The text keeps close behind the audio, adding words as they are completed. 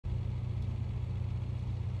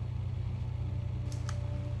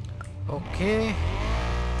Okay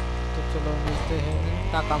तो चलो मिलते हैं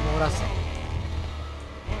ताकामुरा से।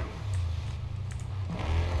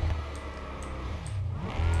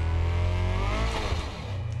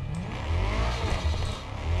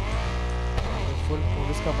 फुल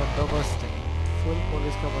पुलिस का बंदोबस्त है, फुल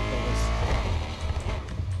पुलिस का बंदोबस्त।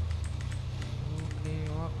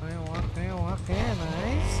 Okay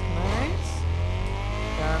nice nice.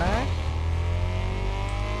 क्या है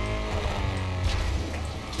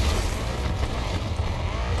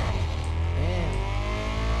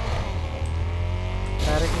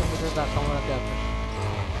डायरेक्टली मुझे ताकामुरा क्या पे।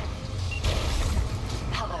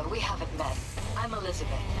 Hello, we haven't met. I'm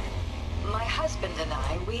Elizabeth. My husband and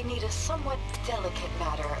I, we need a somewhat delicate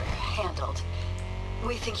matter handled.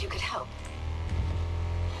 We think you could help.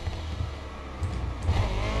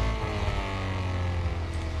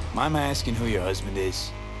 Mind my asking who your husband is?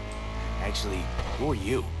 Actually, who are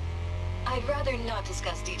you? I'd rather not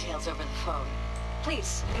discuss details over the phone.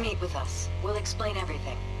 Please, meet with us. We'll explain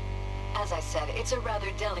everything. As I said, it's a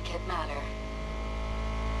rather delicate matter.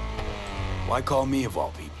 Why call me of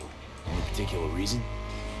all people? Any particular reason?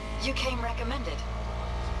 You came recommended.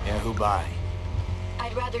 Yeah, who by?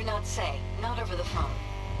 I'd rather not say, not over the phone.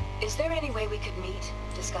 Is there any way we could meet,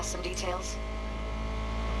 discuss some details?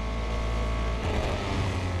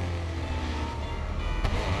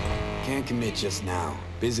 Can't commit just now.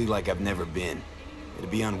 Busy like I've never been.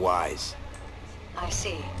 It'd be unwise. I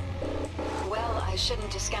see. Well, I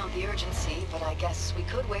shouldn't discount the urgency, but I guess we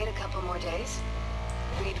could wait a couple more days.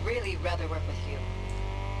 We'd really rather work with you.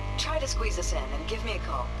 Try to squeeze us in and give me a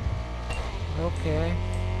call. Okay.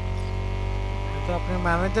 तो अपने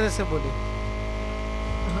manager से बोली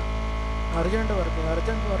urgent work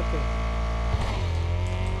है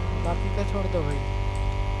बाकी का छोड़ दो भाई।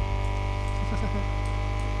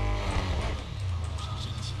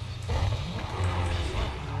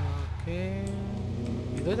 ओके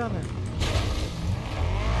इधर जाना है।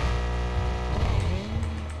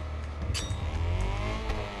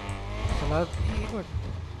 चला एक मिनट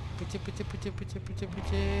पीछे पीछे पीछे पीछे पीछे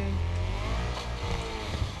पीछे।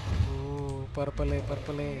 ओ पर्पल है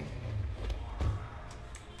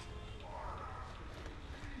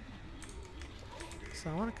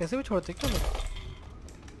सामान कैसे भी छोड़ते क्यों लोग।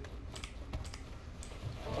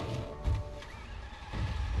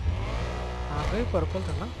 हाँ भाई पर्पल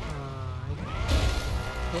था ना।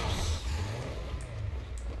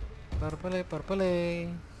 पर्पल है।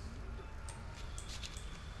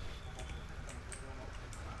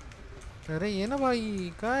 अरे ये ना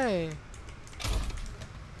भाई क्या है।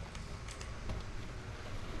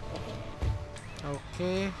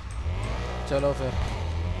 ओके चलो फिर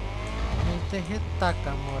मिलते हैं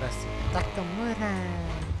ताकामुरा से। ताकामुरा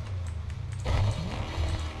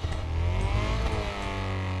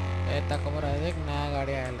ताकामुरा एक नया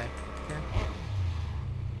गाड़ी आया है क्या।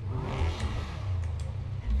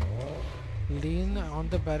 Lean on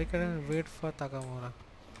the barricade and wait for Takamura.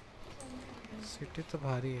 City तो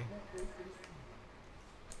भारी है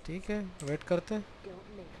ठीक है वेट करते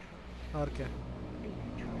और क्या।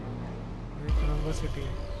 एक नंबर सिटी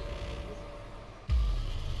है।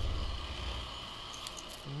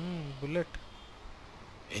 Bullet.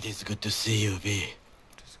 It is good to see you, V.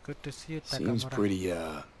 It's good to see you, Seems Takamura. pretty,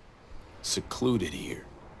 secluded here.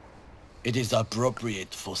 It is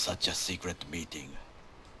appropriate for such a secret meeting.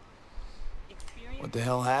 What the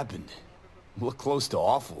hell happened? Look close to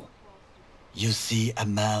awful. You see a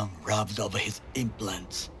man robbed of his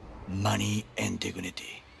implants, money and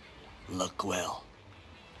dignity. Look well.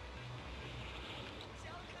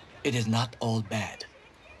 It is not all bad.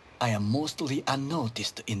 I am mostly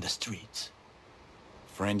unnoticed in the streets.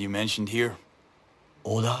 Friend you mentioned here?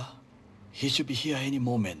 Oda? He should be here any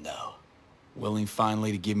moment now. Willing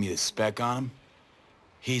finally to give me the spec on him?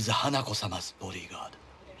 He's Hanako-sama's bodyguard.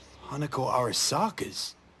 Hanako Arasaka's?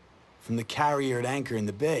 From the carrier at anchor in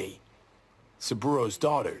the bay. Saburo's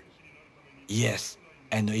daughter. Yes,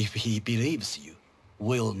 and if he believes you,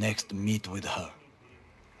 we'll next meet with her.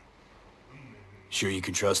 Sure you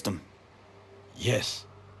can trust him? Yes.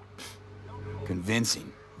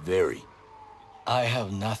 Convincing. Very. I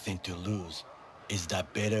have nothing to lose. Is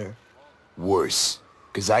that better? Worse.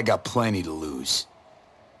 'Cause I got plenty to lose.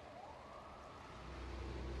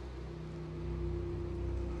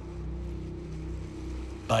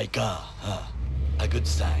 By God, huh? A good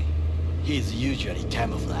sign. He is usually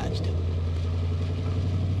camouflaged.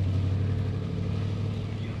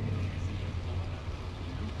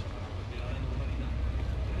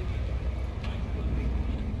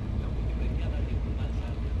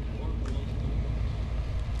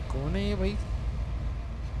 कौन है ये भाई।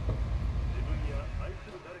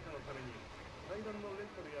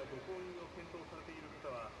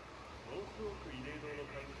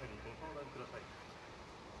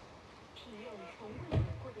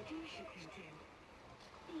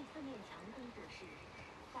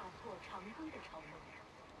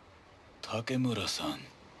 Takemura-san.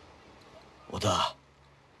 Oda.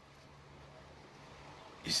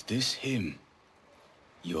 Is this him?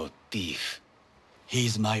 Your thief?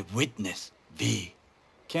 He's my witness, V.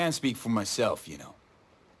 Can't speak for myself, you know.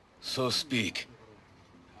 So speak.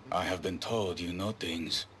 I have been told you know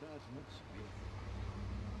things.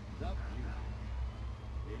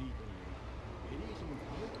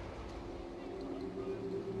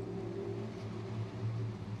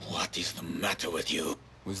 What is the matter with you?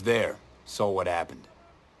 Was there. Saw what happened.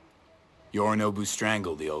 Yorinobu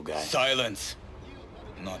strangled the old guy. Silence!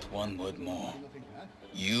 Not one word more.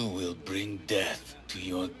 You will bring death to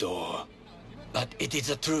your door. But it is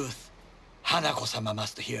the truth. Hanako-sama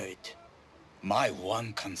must hear it. My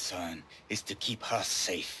one concern is to keep her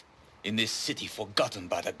safe in this city forgotten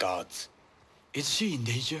by the gods. Is she in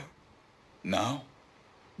danger? Now?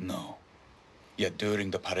 No. Yet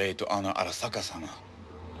during the parade to honor Arasaka-sama,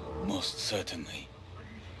 most certainly.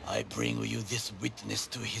 I bring you this witness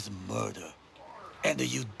to his murder. And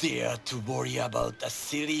you dare to worry about a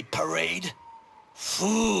silly parade?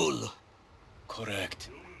 Fool! Correct.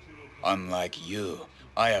 Unlike you,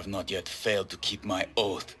 I have not yet failed to keep my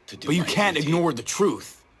oath to do But you my can't duty. ignore the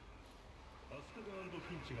truth.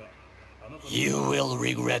 You will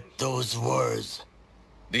regret those words.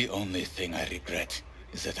 The only thing I regret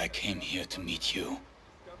is that I came here to meet you.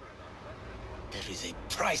 There is a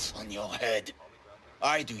price on your head.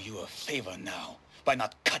 I do you a favor now, by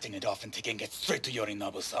not cutting it off and taking it straight to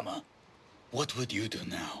Yorinobu-sama. What would you do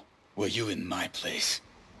now, were you in my place?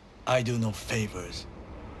 I do no favors.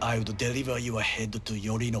 I would deliver your head to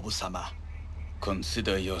Yorinobu-sama.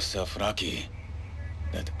 Consider yourself lucky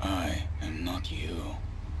that I am not you.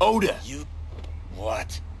 Oda! You...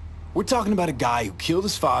 what? We're talking about a guy who killed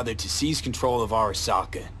his father to seize control of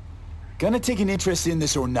Arasaka. Gonna take an interest in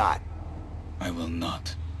this or not? I will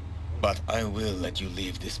not. But I will let you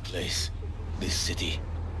leave this place, this city,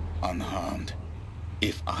 unharmed.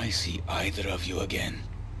 If I see either of you again,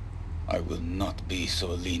 I will not be so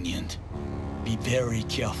lenient. Be very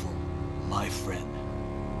careful, my friend.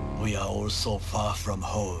 We are all so far from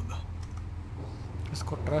home.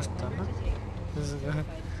 इसको trust था ना?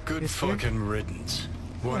 Good इसलिए- fucking riddance.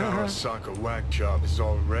 One Arasaka whack job is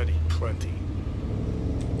already plenty.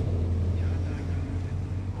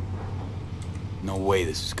 No way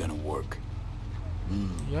this is gonna work.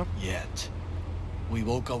 Yep. Yet, we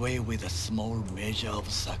walk away with a small measure of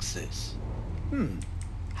success.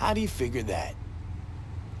 How do you figure that?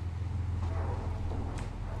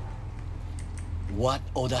 What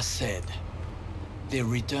Oda said. They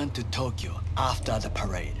returned to Tokyo after the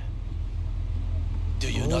parade. Do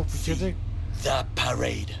you Oh, not picture see देख. the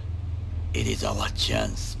parade? It is our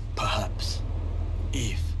chance, perhaps.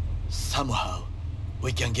 If, somehow,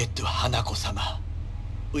 we can get to Hanako-sama.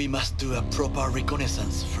 We must do a proper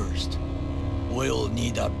reconnaissance first. We'll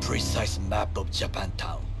need a precise map of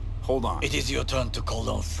Japantown. Hold on. It is your turn to call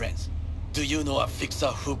on friends. Do you know a fixer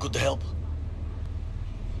who could help?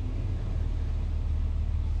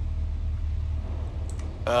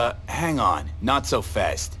 Hang on. Not so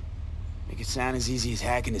fast. Make it sound as easy as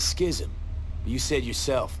hacking a schism. But you said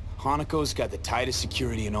yourself, Hanako's got the tightest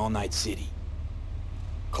security in All Night City.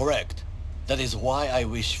 Correct. That is why I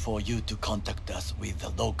wish for you to contact us with the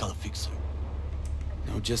local fixer.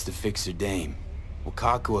 No, just a fixer dame.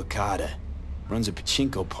 Wakako Okada. Runs a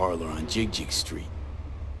pachinko parlor on Jig Street.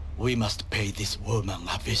 We must pay this woman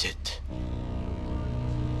a visit.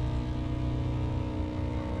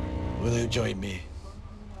 Will you join me?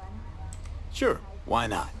 Sure, why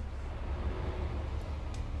not?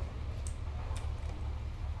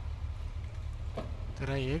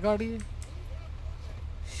 तेरा ये गाड़ी है?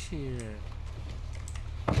 Shit.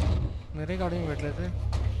 मेरे गाड़ी में बैठ लेते।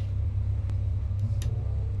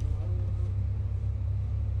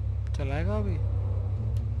 चलाएगा अभी?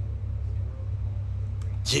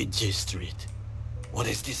 Jig Street. What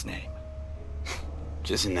is this name?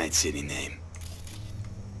 Just a Night City name.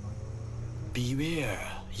 Beware,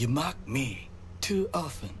 you mock me too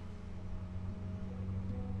often.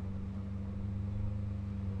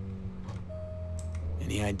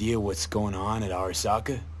 Any idea what's going on at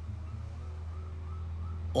Arasaka?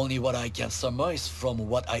 Only what I can surmise from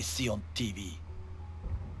what I see on TV.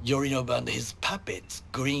 Yorinobu and his puppets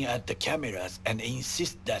grin at the cameras and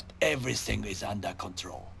insist that everything is under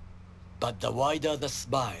control. But the wider the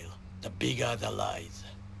smile, the bigger the lies.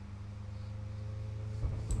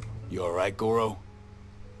 You alright, Goro?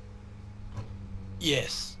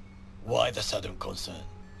 Yes. Why the sudden concern?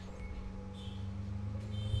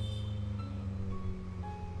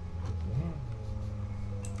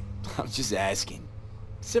 I'm just asking.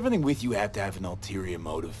 Does everything with you have to have an ulterior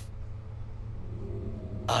motive?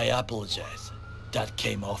 I apologize. That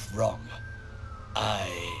came off wrong. I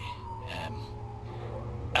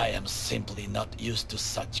am simply not used to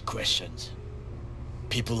such questions.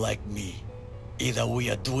 People like me, either we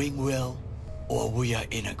are doing well, or we are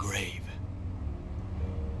in a grave.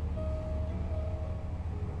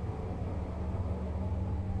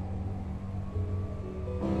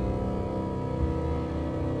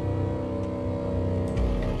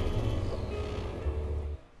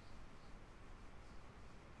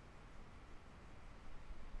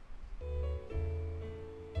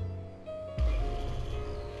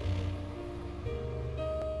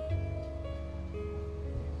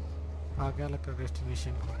 आ गया लगता है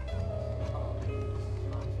destination को।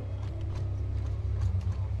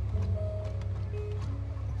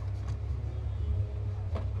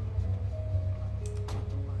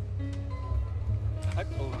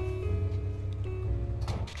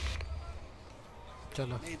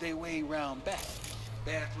 चलो। Made their way round back.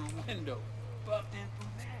 Bathroom window. Bumped in from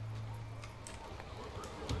that.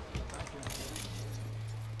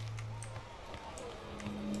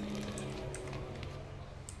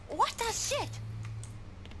 What the shit?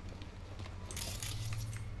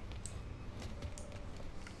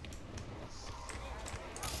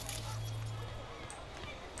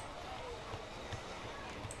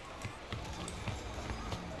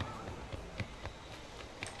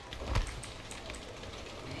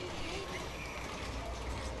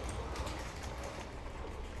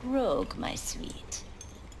 Rogue, my sweet.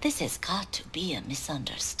 This has got to be a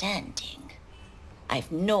misunderstanding.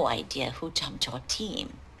 I've no idea who jumped your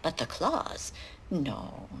team, but the claws?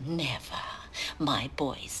 No, never. My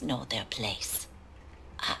boys know their place.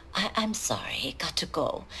 I'm sorry, got to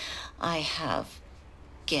go. I have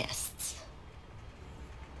guests.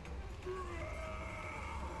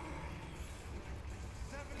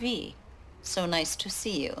 V, so nice to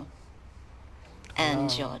see you.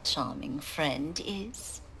 And your charming friend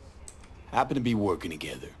is? Happen to be working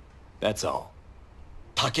together. That's all.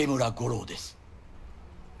 Takemura Goro です。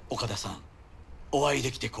岡田さん、お会い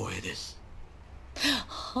できて光栄です。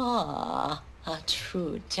Ah, a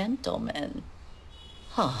true gentleman.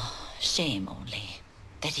 Ah, shame only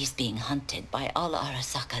that he's being hunted by all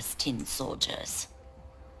Arasaka's tin soldiers.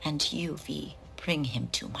 And you, V, bring him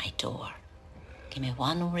to my door. Give me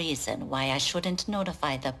one reason why I shouldn't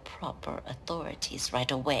notify the proper authorities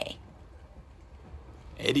right away.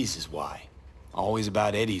 Eddie's is why. Always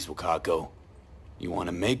about Eddie's, Wakako. You want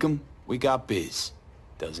to make 'em? We got biz.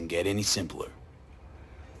 Doesn't get any simpler.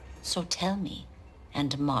 So tell me,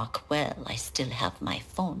 and mark well I still have my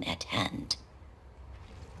phone at hand.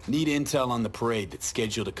 Need intel on the parade that's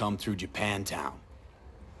scheduled to come through Japantown.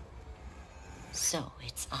 So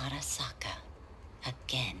it's Arasaka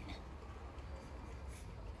again.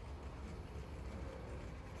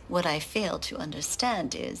 What I fail to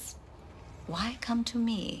understand is, why come to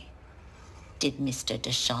me? Did Mr.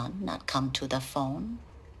 Deshawn not come to the phone?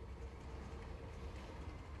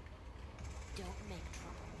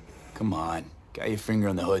 Come on. Got your finger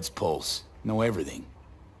on the hood's pulse. Know everything.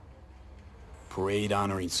 Parade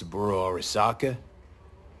honoring Saburo Arasaka?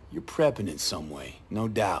 You're prepping in some way, no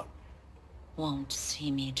doubt. Won't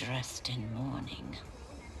see me dressed in mourning.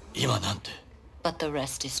 今なんて But the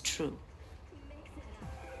rest is true.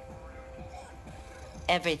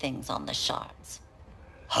 Everything's on the shards.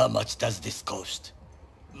 How much does this cost?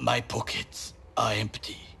 My pockets are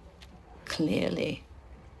empty. Clearly.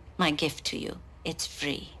 My gift to you, it's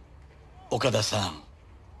free. Okada-san,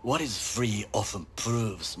 what is free often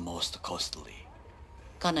proves most costly.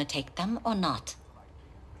 Gonna take them or not?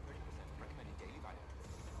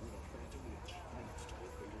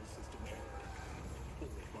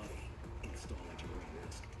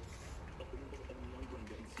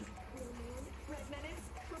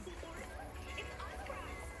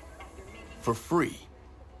 For free?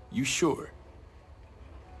 You sure?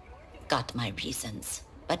 Got my reasons,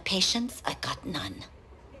 but patience I got none.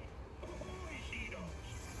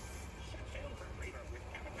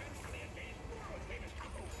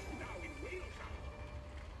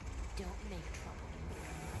 Don't make trouble.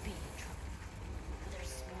 Be in trouble. There's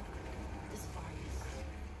smoke. There's fire.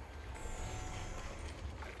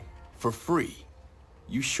 For free?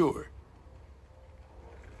 You sure?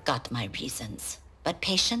 Got my reasons, but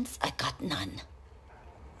patience I got none.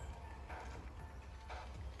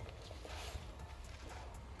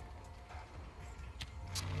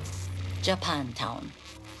 Japantown.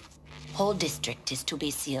 Whole district is to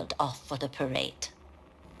be sealed off for the parade.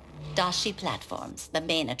 Dashi platforms, the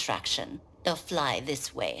main attraction. They'll fly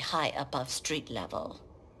this way, high above street level.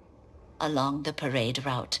 along the parade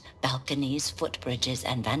route, balconies, footbridges,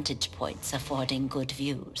 and vantage points affording good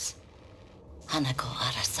views. Hanako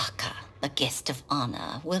Arasaka, the guest of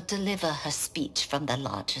honor, will deliver her speech from the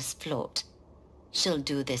largest float. She'll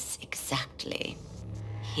do this exactly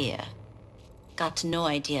here. Got no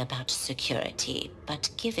idea about security, but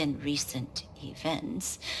given recent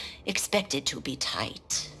events, expect it to be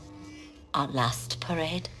tight. Our last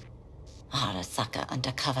parade, Arasaka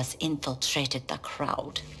undercovers infiltrated the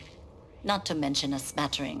crowd. Not to mention a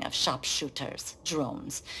smattering of sharpshooters,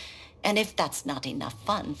 drones, and if that's not enough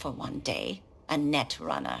fun for one day, a net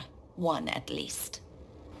runner, one at least.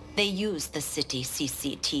 They use the city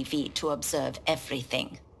CCTV to observe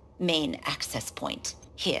everything. Main access point,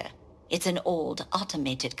 here. It's an old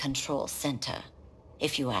automated control center.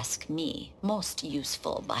 If you ask me, most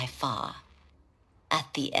useful by far.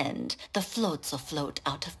 At the end, the floats'll float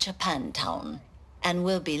out of Japantown, and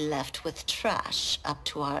we'll be left with trash up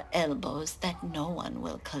to our elbows that no one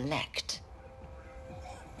will collect.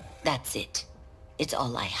 That's it. It's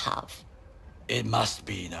all I have. It must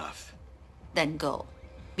be enough. Then go.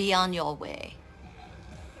 Be on your way.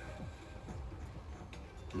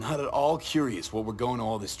 Not at all curious what we're going to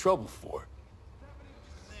all this trouble for.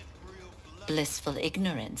 Blissful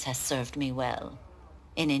ignorance has served me well.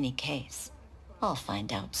 In any case, I'll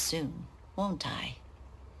find out soon, won't I?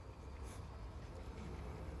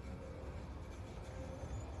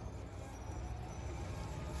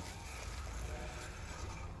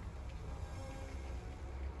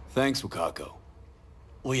 Thanks, Wakako.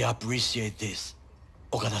 We appreciate this,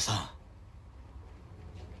 Okada-san.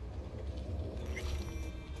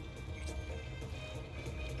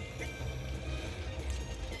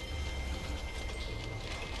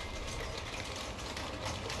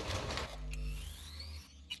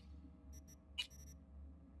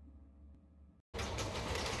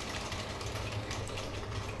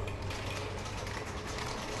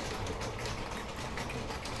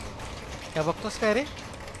 क्या बकवास कह रहे?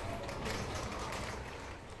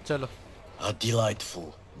 चलो. A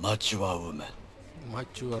delightful, mature woman.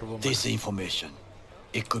 Mature woman. This information,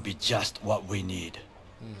 it could be just what we need.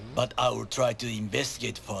 But I will try to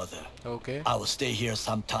investigate further. Okay. I will stay here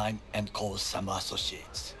some time and call some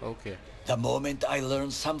associates. Okay. The moment I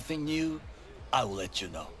learn something new, I will let you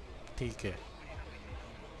know. ठीक है.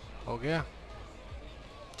 हो गया.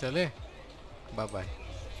 चले. Bye bye.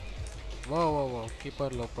 Whoa. Keep her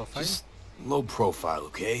low profile. Just low profile,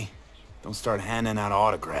 okay? Don't start handing out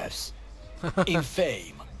autographs. In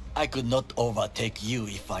fame, I could not overtake you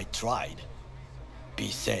if I tried. Be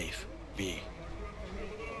safe, B.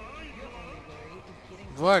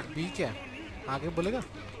 What? B क्या? आगे बोलेगा?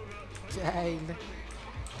 Child.